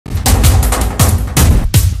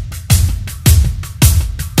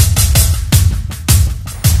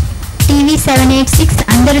786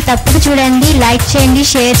 అందరూ తప్పక చూడండి, లైక్ చేయండి,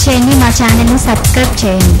 షేర్ చేయండి, మా ఛానల్ని సబ్స్క్రైబ్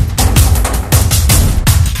చేయండి.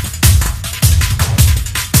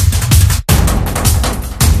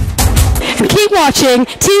 Keep watching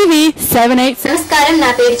TV 786. నమస్కారం, నా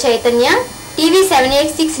పేరు చైతన్య. టీవీ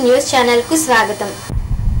 786 న్యూస్ ఛానల్కు స్వాగతం.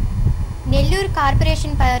 నెల్లూరు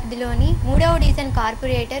కార్పొరేషన్ పరిధిలోని 3వ డివిజన్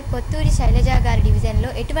కార్పొరేటర్ పొత్తూరి శైలజ గారి డివిజన్లో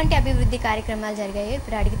ఎటువంటి అభివృద్ధి కార్యక్రమాలు జరిగాయో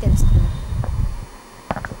ఇప్పుడు అడిగి తెలుసుకుందాం.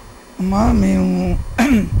 అమ్మా, మేము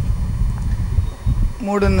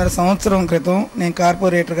 3.5 సంవత్సరం క్రితం నేను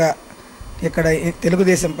కార్పొరేటర్గా ఇక్కడ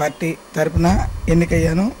తెలుగుదేశం పార్టీ తరపున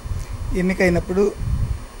ఎన్నికయ్యాను. ఎన్నికైనప్పుడు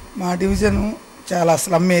మా డివిజను చాలా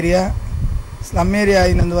స్లమ్ ఏరియా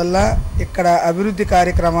అయినందువల్ల ఇక్కడ అభివృద్ధి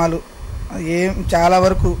కార్యక్రమాలు చాలా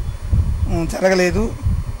వరకు జరగలేదు.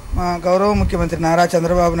 మా గౌరవ ముఖ్యమంత్రి నారా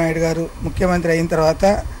చంద్రబాబు నాయుడు గారు ముఖ్యమంత్రి అయిన తర్వాత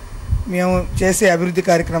మేము చేసే అభివృద్ధి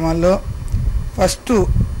కార్యక్రమాల్లో ఫస్ట్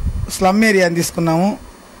స్లమ్ ఏరియాని తీసుకున్నాము.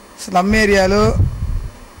 స్లమ్ ఏరియాలో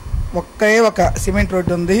ఒక సిమెంట్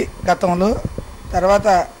రోడ్డు ఉంది గతంలో. తర్వాత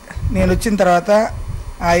నేను వచ్చిన తర్వాత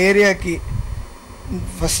ఆ ఏరియాకి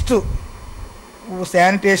ఫస్ట్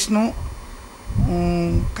శానిటేషను,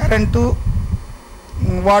 కరెంటు,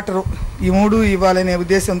 వాటరు ఈ 3 ఇవ్వాలనే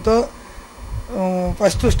ఉద్దేశంతో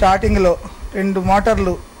ఫస్ట్ స్టార్టింగ్లో 2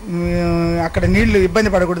 మోటార్లు, అక్కడ నీళ్లు ఇబ్బంది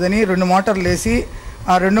పడకూడదని 2 మోటార్లు వేసి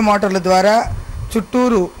ఆ 2 మోటార్ల ద్వారా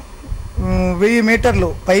చుట్టూరు 1000 మీటర్లు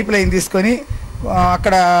పైప్ లైన్ తీసుకొని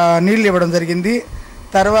అక్కడ నీళ్లు ఇవ్వడం జరిగింది.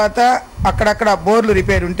 తర్వాత అక్కడక్కడ బోర్లు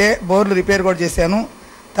రిపేర్ ఉంటే బోర్లు రిపేర్ కూడా చేశాను.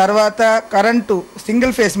 తర్వాత కరెంటు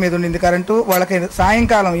సింగిల్ ఫేస్ మీద ఉండింది కరెంటు. వాళ్ళకి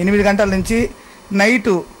సాయంకాలం 8 గంటల నుంచి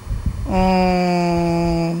నైటు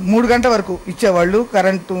 3 గంటల వరకు ఇచ్చేవాళ్ళు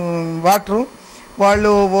కరెంటు, వాటరు.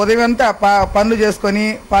 వాళ్ళు ఉదయం అంతా పనులు చేసుకొని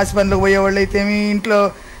పాసి పనులకు పోయేవాళ్ళు అయితేమి, ఇంట్లో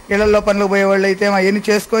ఇళ్లలో పనులకు పోయేవాళ్ళు అయితే అవన్నీ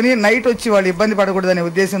చేసుకొని నైట్ వచ్చి వాళ్ళు ఇబ్బంది పడకూడదనే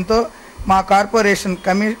ఉద్దేశంతో మా కార్పొరేషన్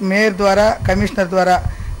మేయర్ ద్వారా, కమిషనర్ ద్వారా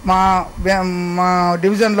మా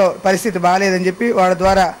డివిజన్లో పరిస్థితి బాగాలేదని చెప్పి వాళ్ళ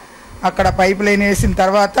ద్వారా అక్కడ పైప్ లైన్ వేసిన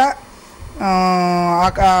తర్వాత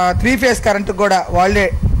 3 ఫేస్ కరెంటుకు కూడా వాళ్ళే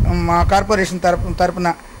మా కార్పొరేషన్ తరపున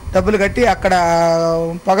డబ్బులు కట్టి అక్కడ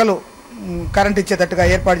పగలు కరెంట్ ఇచ్చేటట్టుగా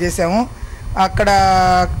ఏర్పాటు చేశాము. అక్కడ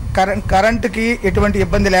కరెంటుకి ఎటువంటి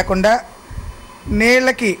ఇబ్బంది లేకుండా,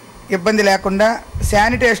 నీళ్ళకి ఇబ్బంది లేకుండా,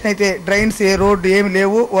 శానిటేషన్ అయితే డ్రైన్స్ రోడ్డు ఏమి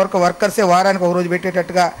లేవు, వర్కర్సే వారానికి ఒక రోజు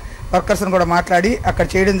పెట్టేటట్టుగా వర్కర్స్ని కూడా మాట్లాడి అక్కడ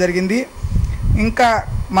చేయడం జరిగింది. ఇంకా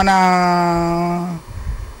మన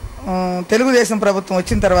తెలుగుదేశం ప్రభుత్వం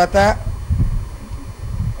వచ్చిన తర్వాత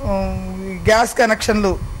గ్యాస్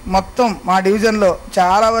కనెక్షన్లు మొత్తం మా డివిజన్లో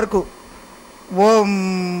చాలా వరకు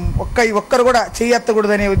ఒక్కరు కూడా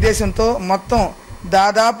చేయెత్తకూడదనే ఉద్దేశంతో మొత్తం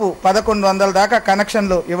దాదాపు 1100 దాకా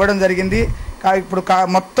కనెక్షన్లు ఇవ్వడం జరిగింది. ఇప్పుడు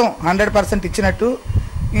మొత్తం 100% ఇచ్చినట్టు.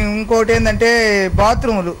 ఇంకోటి ఏంటంటే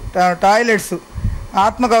బాత్రూములు, టాయిలెట్స్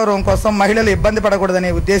ఆత్మగౌరవం కోసం మహిళలు ఇబ్బంది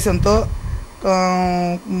పడకూడదనే ఉద్దేశంతో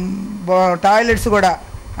టాయిలెట్స్ కూడా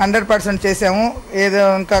 100% చేసాము. ఏదో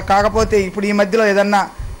ఇంకా కాకపోతే ఇప్పుడు ఈ మధ్యలో ఏదన్నా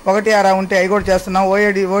 1 ఉంటే అవి కూడా చేస్తున్నాం.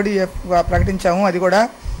 ఓడిఎఫ్ ప్రకటించాము. అది కూడా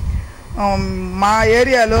మా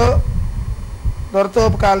ఏరియాలో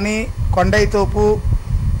దొరతోపు కాలనీ, కొండైతోపు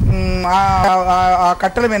ఆ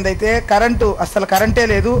కట్టల మీద అయితే అసలు కరెంటే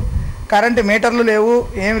లేదు, కరెంటు మీటర్లు లేవు,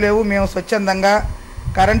 ఏమి లేవు. మేము స్వచ్ఛందంగా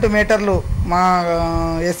కరెంటు మీటర్లు మా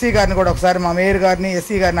ఎస్సీ గారిని కూడా ఒకసారి, మా మేయర్ గారిని,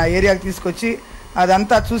 ఎస్సీ గారిని ఆ ఏరియాకి తీసుకొచ్చి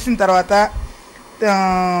అదంతా చూసిన తర్వాత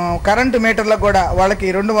కరెంటు మీటర్లకు కూడా వాళ్ళకి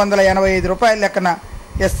 285 రూపాయల లెక్కన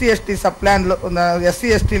ఎస్సీ ఎస్టీ సబ్ ప్లాన్లో ఎస్సీ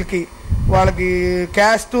ఎస్టీలకి వాళ్ళకి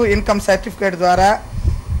క్యాస్ట్ ఇన్కమ్ సర్టిఫికేట్ ద్వారా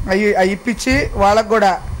అవి ఇప్పించి వాళ్ళకు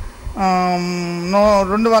కూడా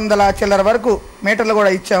 200 చిల్లర వరకు మీటర్లు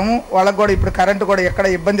కూడా ఇచ్చాము. వాళ్ళకు కూడా ఇప్పుడు కరెంటు కూడా ఎక్కడ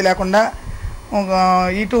ఇబ్బంది లేకుండా,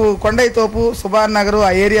 ఇటు కొండైతోపు, సుభాన్ నగరు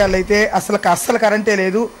ఆ ఏరియాలో అయితే అస్సలు కరెంటే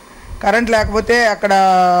లేదు. కరెంట్ లేకపోతే అక్కడ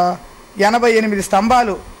 88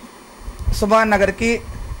 స్తంభాలు సుభాన్ నగర్కి,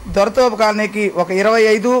 దొరతోపు కాలనీకి ఒక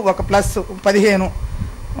 25, ఒక ప్లస్ 15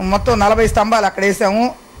 మొత్తం 40 స్తంభాలు అక్కడ వేసాము.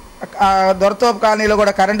 దొరతోపు కాలనీలో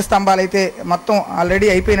కూడా కరెంటు స్తంభాలు అయితే మొత్తం ఆల్రెడీ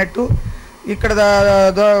అయిపోయినట్టు. ఇక్కడ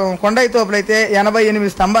కొండైతోపులు అయితే 88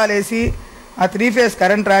 స్తంభాలు వేసి ఆ 3 ఫేస్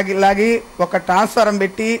కరెంట్ లాగి ఒక ట్రాన్స్ఫారం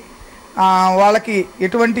పెట్టి వాళ్ళకి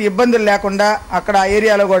ఎటువంటి ఇబ్బందులు లేకుండా అక్కడ ఆ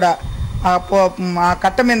ఏరియాలో కూడా ఆ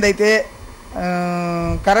కట్ట మీద అయితే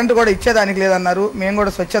కరెంటు కూడా ఇచ్చేదానికి లేదన్నారు. మేము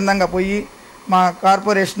కూడా స్వచ్ఛందంగా పోయి మా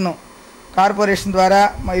కార్పొరేషన్ ద్వారా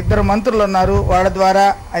మా 2 మంత్రులు ఉన్నారు, వాళ్ళ ద్వారా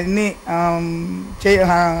అన్నీ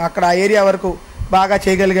అక్కడ ఆ ఏరియా వరకు బాగా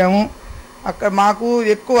చేయగలిగాము. అక్కడ మాకు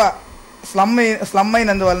ఎక్కువ స్లమ్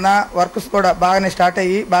అయినందువలన వర్క్స్ కూడా బాగానే స్టార్ట్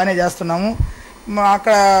అయ్యి బాగానే చేస్తున్నాము.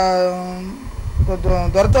 అక్కడ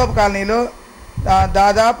దొరతోపు కాలనీలో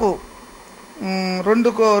దాదాపు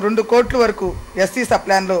 2 కోట్ల వరకు ఎస్సీ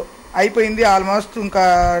సప్లాన్లో అయిపోయింది. ఆల్మోస్ట్ ఇంకా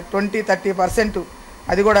 20-30%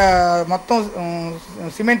 అది కూడా మొత్తం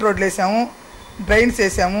సిమెంట్ రోడ్లు వేసాము, డ్రైన్స్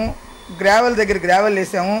వేసాము, గ్రావెల్ దగ్గర గ్రావెల్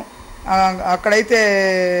వేసాము. అక్కడైతే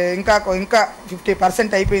ఇంకా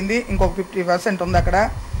 50% అయిపోయింది, ఇంకొక 50% ఉంది అక్కడ.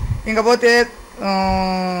 ఇంకపోతే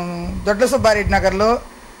దొడ్ల సుబ్బారెడ్డి నగర్లో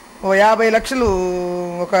 50 లక్షలు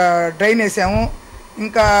ఒక డ్రైన్ వేసాము.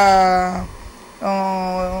 ఇంకా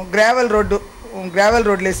గ్రావెల్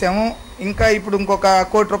రోడ్లు వేసాము. ఇంకా ఇప్పుడు ఇంకొక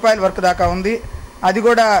 ₹1 కోటి వర్క్ దాకా ఉంది, అది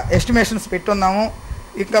కూడా ఎస్టిమేషన్స్ పెట్టున్నాము.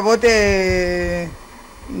 ఇకపోతే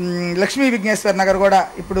లక్ష్మీ విఘ్నేశ్వర్ నగర్ కూడా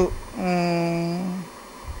ఇప్పుడు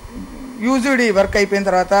యూజుడి వర్క్ అయిపోయిన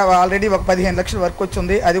తర్వాత ఆల్రెడీ ఒక 15 లక్షల వర్క్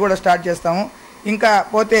వచ్చింది, అది కూడా స్టార్ట్ చేస్తాము. ఇంకా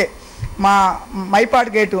పోతే మా మైపాడ్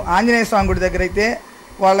గేటు ఆంజనేయ స్వామి గుడి దగ్గర అయితే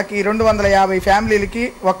వాళ్ళకి 250 ఫ్యామిలీలకి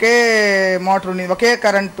ఒకే మోటార్ ఉంది, ఒకే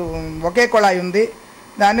కరెంటు, ఒకే కుళాయి ఉంది.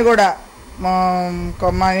 దాన్ని కూడా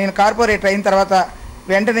నేను కార్పొరేటర్ అయిన తర్వాత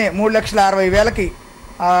వెంటనే 3,60,000కి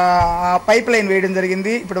పైప్ లైన్ వేయడం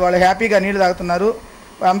జరిగింది. ఇప్పుడు వాళ్ళు హ్యాపీగా నీళ్లు తాగుతున్నారు.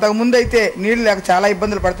 అంతకుముందు అయితే నీళ్లు లేక చాలా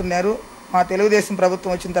ఇబ్బందులు పడుతున్నారు. మా తెలుగుదేశం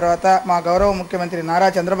ప్రభుత్వం వచ్చిన తర్వాత, మా గౌరవ ముఖ్యమంత్రి నారా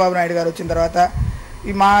చంద్రబాబు నాయుడు గారు వచ్చిన తర్వాత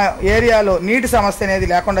ఈ మా ఏరియాలో నీటి సమస్య అనేది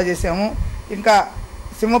లేకుండా చేసాము. ఇంకా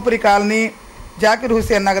సింహపురి కాలనీ, జాకిర్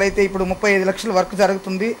హుసేన్ నగర్ అయితే ఇప్పుడు 35 లక్షల వర్క్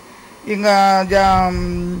జరుగుతుంది. ఇంకా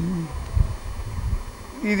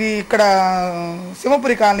ఇది ఇక్కడ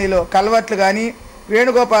సింహపురి కాలనీలో కల్వర్ట్లు కానీ,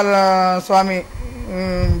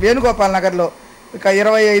 వేణుగోపాల్ నగర్లో ఇక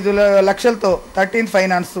 25 లక్షలతో 13th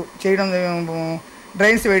ఫైనాన్స్ చేయడం,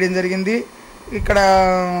 డ్రైన్స్ వేయడం జరిగింది. ఇక్కడ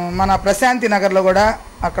మన ప్రశాంతి నగర్లో కూడా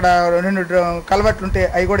అక్కడ 2 కల్వర్ట్లు ఉంటే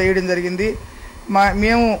అవి కూడా వేయడం జరిగింది.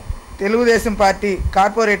 మేము తెలుగుదేశం పార్టీ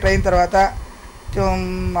కార్పొరేటర్ అయిన తర్వాత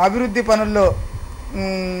అభివృద్ధి పనుల్లో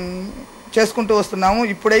చేసుకుంటూ వస్తున్నాము.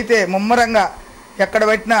 ఇప్పుడైతే ముమ్మరంగా ఎక్కడ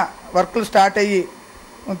పెట్టినా వర్కులు స్టార్ట్ అయ్యి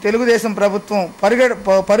తెలుగుదేశం ప్రభుత్వం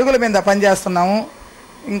పరుగుల మీద పనిచేస్తున్నాము.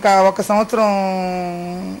 ఇంకా ఒక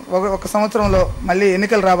సంవత్సరంలో మళ్ళీ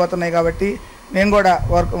ఎన్నికలు రాబోతున్నాయి కాబట్టి మేము కూడా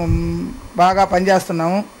బాగా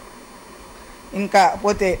పనిచేస్తున్నాము. ఇంకా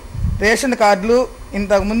పోతే రేషన్ కార్డులు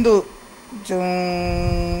ఇంతకుముందు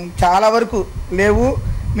చాలా వరకు లేవు.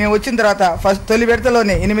 మేము వచ్చిన తర్వాత తొలి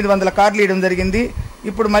విడతలోనే 800 కార్డులు ఇవ్వడం జరిగింది.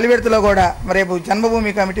 ఇప్పుడు మలి విడతలో కూడా రేపు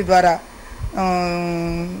జన్మభూమి కమిటీ ద్వారా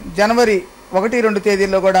జనవరి 1-2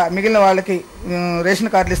 తేదీల్లో కూడా మిగిలిన వాళ్ళకి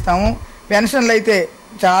రేషన్ కార్డులు ఇస్తాము. పెన్షన్లు అయితే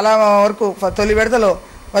చాలా వరకు తొలి విడతలో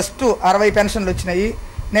ఫస్ట్ 60 పెన్షన్లు వచ్చినాయి,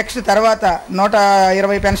 నెక్స్ట్ తర్వాత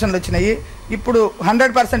 120 పెన్షన్లు వచ్చినాయి. ఇప్పుడు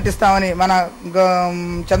 100% ఇస్తామని మన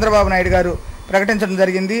చంద్రబాబు నాయుడు గారు ప్రకటించడం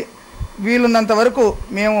జరిగింది. వీలున్నంత వరకు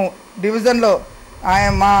మేము డివిజన్లో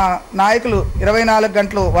మా నాయకులు 24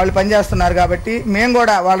 గంటలు వాళ్ళు పనిచేస్తున్నారు కాబట్టి మేము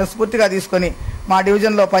కూడా వాళ్ళని స్ఫూర్తిగా తీసుకొని మా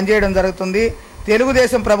డివిజన్లో పనిచేయడం జరుగుతుంది.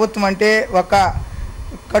 తెలుగుదేశం ప్రభుత్వం అంటే ఒక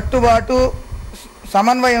కట్టుబాటు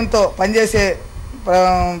సమన్వయంతో పనిచేసే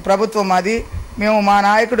ప్రభుత్వం మాది. మేము మా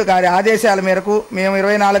నాయకుడు గారి ఆదేశాల మేరకు మేము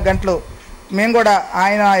 24 గంటలు, మేము కూడా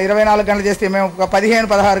ఆయన 24 గంటలు చేస్తే మేము ఒక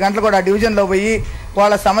 15-16 గంటలు కూడా డివిజన్లో పోయి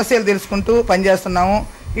వాళ్ళ సమస్యలు తెలుసుకుంటూ పనిచేస్తున్నాము.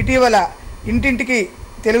 ఇటీవల ఇంటింటికి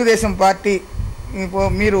తెలుగుదేశం పార్టీ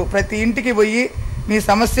మీరు ప్రతి ఇంటికి పోయి మీ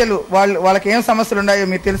సమస్యలు వాళ్ళకి ఏం సమస్యలు ఉన్నాయో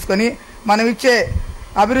మీరు తెలుసుకొని మనం ఇచ్చే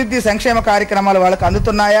అభివృద్ధి సంక్షేమ కార్యక్రమాలు వాళ్ళకి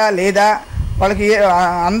అందుతున్నాయా లేదా, వాళ్ళకి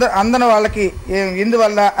అందన వాళ్ళకి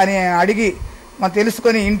ఎందువల్ల అని అడిగి మనం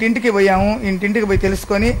తెలుసుకొని ఇంటింటికి పోయాము. ఇంటింటికి పోయి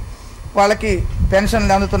తెలుసుకొని వాళ్ళకి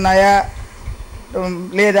పెన్షన్లు అందుతున్నాయా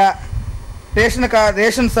లేదా,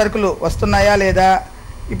 రేషన్ సరుకులు వస్తున్నాయా లేదా,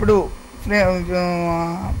 ఇప్పుడు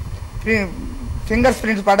ఫింగర్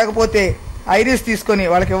ప్రింట్స్ పడకపోతే ఐరిస్ తీసుకొని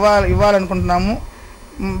వాళ్ళకి ఇవ్వాలనుకుంటున్నాము.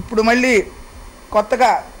 ఇప్పుడు మళ్ళీ కొత్తగా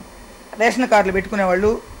రేషన్ కార్డులు పెట్టుకునేవాళ్ళు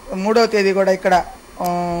 3వ తేదీ కూడా ఇక్కడ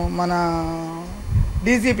మన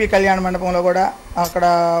డీజీపీ కళ్యాణ మండపంలో కూడా అక్కడ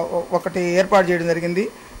ఒకటి ఏర్పాటు చేయడం జరిగింది.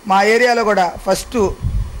 మా ఏరియాలో కూడా ఫస్ట్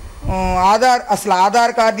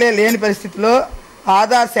ఆధార్ కార్డులే లేని పరిస్థితిలో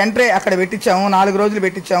ఆధార్ సెంటరే అక్కడ పెట్టించాము. 4 రోజులు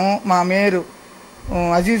పెట్టించాము. మా మేయరు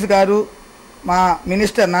అజీజ్ గారు, మా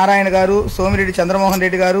మినిస్టర్ నారాయణ గారు, సోమిరెడ్డి చంద్రమోహన్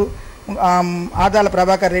రెడ్డి గారు, ఆదాల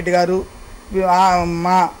ప్రభాకర్ రెడ్డి గారు,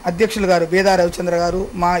 మా అధ్యక్షులు గారు బేదా రవిచంద్ర గారు,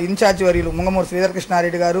 మా ఇన్ఛార్జి వర్యులు ముంగమూరు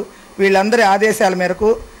శ్రీధరకృష్ణారెడ్డి గారు, వీళ్ళందరి ఆదేశాల మేరకు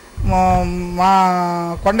మా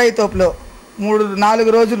కొండైతోపులో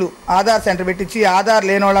 3-4 రోజులు ఆధార్ సెంటర్ పెట్టించి ఆధార్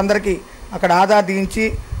లేని వాళ్ళందరికీ అక్కడ ఆధార్ దించి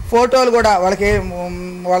ఫోటోలు కూడా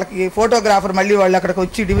వాళ్ళకి ఫోటోగ్రాఫర్ మళ్ళీ వాళ్ళు అక్కడికి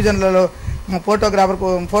వచ్చి డివిజన్లలో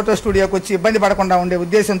ఫోటో స్టూడియోకి వచ్చి ఇబ్బంది పడకుండా ఉండే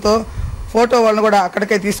ఉద్దేశంతో ఫోటో వాళ్ళని కూడా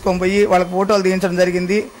అక్కడికే తీసుకొని పోయి వాళ్ళకి ఫోటోలు తీయించడం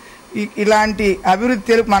జరిగింది. ఇలాంటి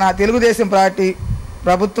అభివృద్ధి మన తెలుగుదేశం పార్టీ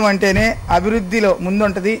ప్రభుత్వం అంటేనే అభివృద్ధిలో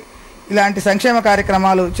ముందుంటుంది. ఇలాంటి సంక్షేమ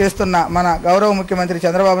కార్యక్రమాలు చేస్తున్న మన గౌరవ ముఖ్యమంత్రి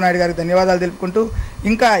చంద్రబాబు నాయుడు గారికి ధన్యవాదాలు తెలుపుకుంటూ,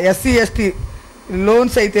 ఇంకా ఎస్సీ ఎస్టీ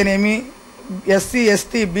లోన్స్ అయితేనేమి, ఎస్సీ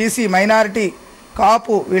ఎస్టీ బీసీ మైనారిటీ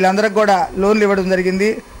కాపు వీళ్ళందరికి కూడా లోన్లు ఇవ్వడం జరిగింది.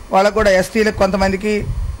 వాళ్ళకు కూడా ఎస్టీలకు కొంతమందికి,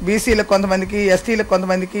 బీసీలకు కొంతమందికి, ఎస్టీలకు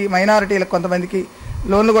కొంతమందికి, మైనారిటీలకు కొంతమందికి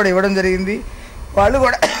లోన్లు కూడా ఇవ్వడం జరిగింది. వాళ్ళు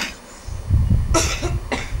కూడా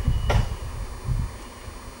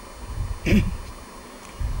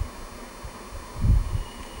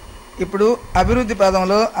ఇప్పుడు అభివృద్ధి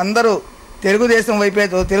పదంలో అందరూ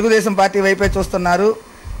తెలుగుదేశం పార్టీ వైపే చూస్తున్నారు.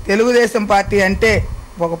 తెలుగుదేశం పార్టీ అంటే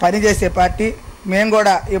ఒక పని చేసే పార్టీ. మేము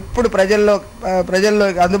కూడా ఎప్పుడు ప్రజల్లో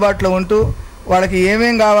అందుబాటులో ఉంటూ వాళ్ళకి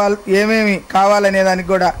ఏమేమి కావాలనే దానికి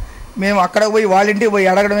కూడా మేము అక్కడ పోయి వాళ్ళ ఇంటికి పోయి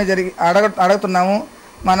అడుగుతున్నాము.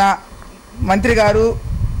 మన మంత్రి గారు,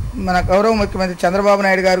 మన గౌరవ ముఖ్యమంత్రి చంద్రబాబు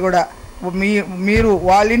నాయుడు గారు కూడా మీరు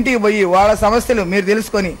వాళ్ళ ఇంటికి పోయి వాళ్ళ సమస్యలు మీరు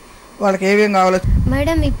తెలుసుకొని వాళ్ళకి ఏమేం కావాలో.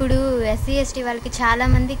 మేడం, ఇప్పుడు ఎస్సీ ఎస్టీ వాళ్ళకి చాలా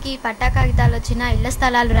మందికి పట్టా కాగితాలు వచ్చినా ఇళ్ల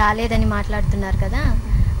స్థలాలు రాలేదని మాట్లాడుతున్నారు కదా,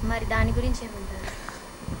 మరి దాని గురించి ఏమంటారు?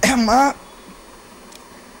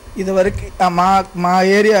 ఇదివరకు మా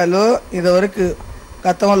ఏరియాలో ఇదివరకు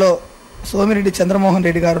గతంలో సోమిరెడ్డి చంద్రమోహన్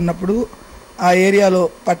రెడ్డి గారు ఉన్నప్పుడు ఆ ఏరియాలో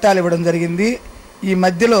పట్టాలు ఇవ్వడం జరిగింది. ఈ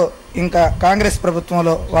మధ్యలో ఇంకా కాంగ్రెస్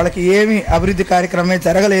ప్రభుత్వంలో వాళ్ళకి ఏమీ అభివృద్ధి కార్యక్రమమే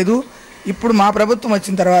జరగలేదు. ఇప్పుడు మా ప్రభుత్వం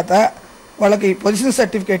వచ్చిన తర్వాత వాళ్ళకి పొజిషన్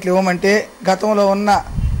సర్టిఫికేట్లు ఇవ్వమంటే గతంలో ఉన్న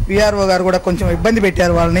విఆర్ఓ గారు కూడా కొంచెం ఇబ్బంది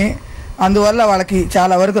పెట్టారు వాళ్ళని. అందువల్ల వాళ్ళకి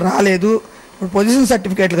చాలా వరకు రాలేదు. ఇప్పుడు పొజిషన్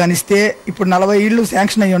సర్టిఫికేట్లు కనిస్తే ఇప్పుడు 40 ఇళ్ళు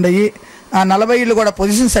శాంక్షన్ అయ్యి ఉన్నాయి. ఆ 40 ఇళ్ళు కూడా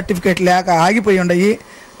పొజిషన్ సర్టిఫికేట్ లేక ఆగిపోయి ఉన్నాయి.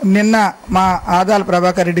 నిన్న మా ఆదాల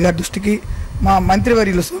ప్రభాకర్ రెడ్డి గారి దృష్టికి, మా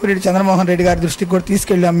మంత్రివర్యులు సోమిరెడ్డి చంద్రమోహన్ రెడ్డి గారి దృష్టికి కూడా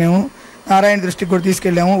తీసుకెళ్ళాము. మేము నారాయణ దృష్టికి కూడా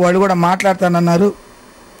తీసుకెళ్ళాము. వాళ్ళు కూడా మాట్లాడతానన్నారు.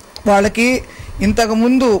 వాళ్ళకి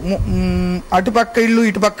ఇంతకుముందు అటుపక్క ఇల్లు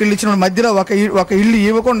ఇటుపక్క ఇల్లు ఇచ్చిన మధ్యలో ఒక ఇల్లు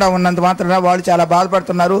ఇవ్వకుండా ఉన్నంత మాత్రాన వాళ్ళు చాలా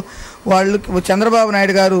బాధపడుతున్నారు. వాళ్ళు చంద్రబాబు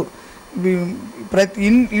నాయుడు గారు ప్రతి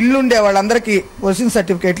ఇల్లు ఉండే వాళ్ళందరికీ పొజిషన్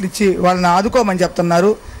సర్టిఫికేట్లు ఇచ్చి వాళ్ళని ఆదుకోమని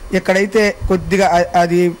చెప్తున్నారు. ఎక్కడైతే కొద్దిగా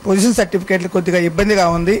అది పొజిషన్ సర్టిఫికేట్లు కొద్దిగా ఇబ్బందిగా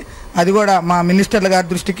ఉంది, అది కూడా మా మినిస్టర్ల గారి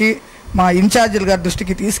దృష్టికి, మా ఇన్ఛార్జీల గారి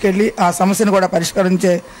దృష్టికి తీసుకెళ్ళి ఆ సమస్యను కూడా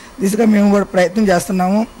పరిష్కరించే దిశగా మేము కూడా ప్రయత్నం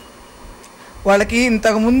చేస్తున్నాము. వాళ్ళకి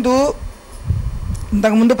ఇంతకుముందు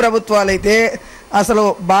ప్రభుత్వాలు అయితే అసలు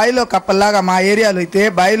బాయిలో కప్పల్లాగా, మా ఏరియాలో అయితే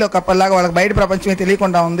బాయిలో కప్పల్లాగా వాళ్ళకి బయట ప్రపంచమే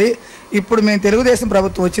తెలియకుండా ఉంది. ఇప్పుడు మేము తెలుగుదేశం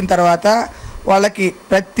ప్రభుత్వం వచ్చిన తర్వాత వాళ్ళకి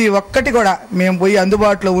ప్రతి ఒక్కటి కూడా మేము పోయి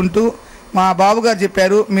అందుబాటులో ఉంటూ, మా బాబు గారు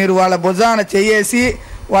చెప్పారు, మీరు వాళ్ళ భుజాన చేయేసి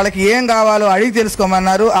వాళ్ళకి ఏం కావాలో అడిగి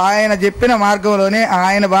తెలుసుకోమన్నారు. ఆయన చెప్పిన మార్గంలోనే,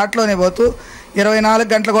 ఆయన బాటలోనే పోతూ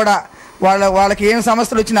 24 గంటలు కూడా వాళ్ళకి ఏం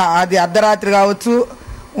సమస్యలు వచ్చినా, అది అర్ధరాత్రి కావచ్చు,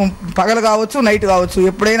 పగలు కావచ్చు, నైట్ కావచ్చు,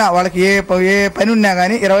 ఎప్పుడైనా వాళ్ళకి ఏ పని ఉన్నా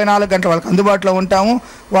కానీ 24 గంటలు వాళ్ళకి అందుబాటులో ఉంటాము.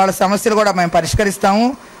 వాళ్ళ సమస్యలు కూడా మేము పరిష్కరిస్తాము.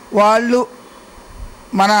 వాళ్ళు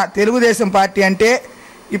మన తెలుగుదేశం పార్టీ అంటే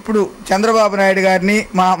ఇప్పుడు చంద్రబాబు నాయుడు గారిని,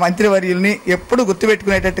 మా మంత్రివర్యుల్ని ఎప్పుడు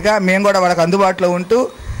గుర్తుపెట్టుకునేటట్టుగా మేము కూడా వాళ్ళకి అందుబాటులో ఉంటూ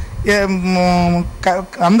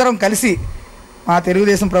అందరం కలిసి మా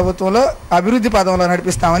తెలుగుదేశం ప్రభుత్వంలో అభివృద్ధి పదంలో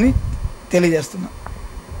నడిపిస్తామని తెలియజేస్తున్నాం.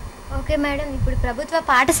 ఓకే మేడం, ఇప్పుడు ప్రభుత్వ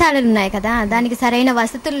పాఠశాలలు ఉన్నాయి కదా, దానికి సరైన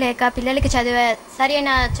వసతులు లేక, పిల్లలకి సరైన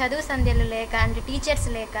చదువు సంధ్యలు లేక, అంటే టీచర్స్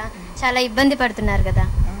లేక చాలా ఇబ్బంది పడుతున్నారు కదా.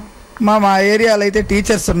 మా ఏరియాలో అయితే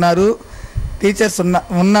టీచర్స్ ఉన్నారు,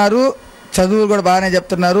 చదువులు కూడా బాగానే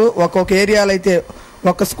చెప్తున్నారు. ఒక్కొక్క ఏరియాలో అయితే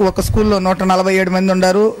ఒక స్కూల్లో 147 మంది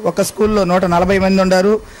ఉన్నారు, ఒక స్కూల్లో 140 మంది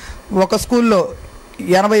ఉన్నారు, ఒక స్కూల్లో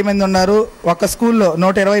 80 మంది ఉన్నారు, ఒక స్కూల్లో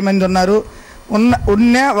 120 మంది ఉన్నారు.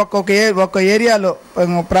 ఒక్క ఏరియాలో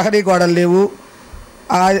ప్రహరీ గోడలు లేవు.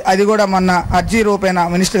 అది కూడా మొన్న అర్జీ రూపేణ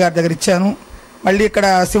మినిస్టర్ గారి దగ్గర ఇచ్చాను. మళ్ళీ ఇక్కడ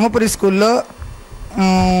సింహపురి స్కూల్లో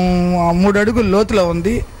 3 అడుగుల లోతులో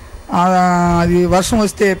ఉంది. అది వర్షం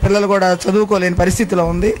వస్తే పిల్లలు కూడా చదువుకోలేని పరిస్థితిలో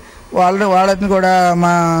ఉంది. వాళ్ళని కూడా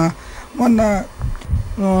మొన్న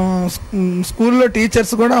స్కూల్లో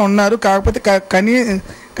టీచర్స్ కూడా ఉన్నారు, కాకపోతే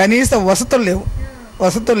కనీస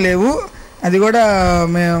వసతులు లేవు. అది కూడా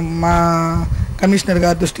మా కమిషనర్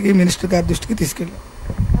గారి దృష్టికి, మినిస్టర్ గారి దృష్టికి తీసుకెళ్ళాం.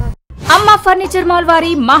 అమ్మ ఫర్నిచర్ మాల్ వారి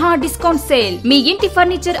మహా డిస్కౌంట్ సేల్. మీ ఇంటి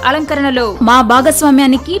ఫర్నిచర్ అలంకరణలో మా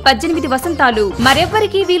భాగస్వామ్యానికి 18 వసంతాలు.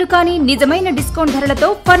 మరెవ్వరికి వీలు కాని నిజమైన డిస్కౌంట్ ధరలతో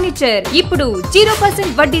ఫర్నిచర్ ఇప్పుడు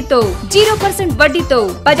 0% వడ్డీతో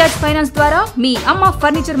బజాజ్ ఫైనాన్స్ ద్వారా మీ అమ్మ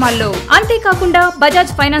ఫర్నిచర్ మాల్ లో. అంతేకాకుండా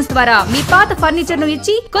బజాజ్ ఫైనాన్స్ ద్వారా మీ పాత ఫర్నిచర్ ను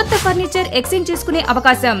ఇచ్చి కొత్త ఫర్నిచర్ ఎక్స్చేంజ్ చేసుకునే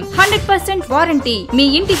అవకాశం. 100% వారంటీ. మీ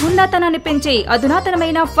ఇంటి హుందాతనాన్ని పెంచే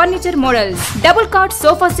అధునాతనమైన furniture models. Double cot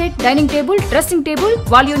sofa set, dining table, dressing table,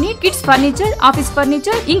 wall unit, kids furniture, office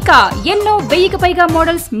furniture, ఇంకా ఎన్నో 1000కి పైగా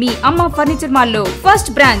మోడల్స్ మీ అమ్మ ఫర్నిచర్ మాల్ లో. First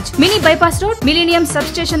branch mini bypass road, millennium sub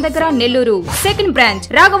station దగ్గర నెల్లూరు. సెకండ్ బ్రాంచ్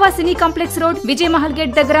రాఘవ సినీ కాంప్లెక్స్ రోడ్, విజయమహల్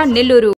గేట్ దగ్గర నెల్లూరు.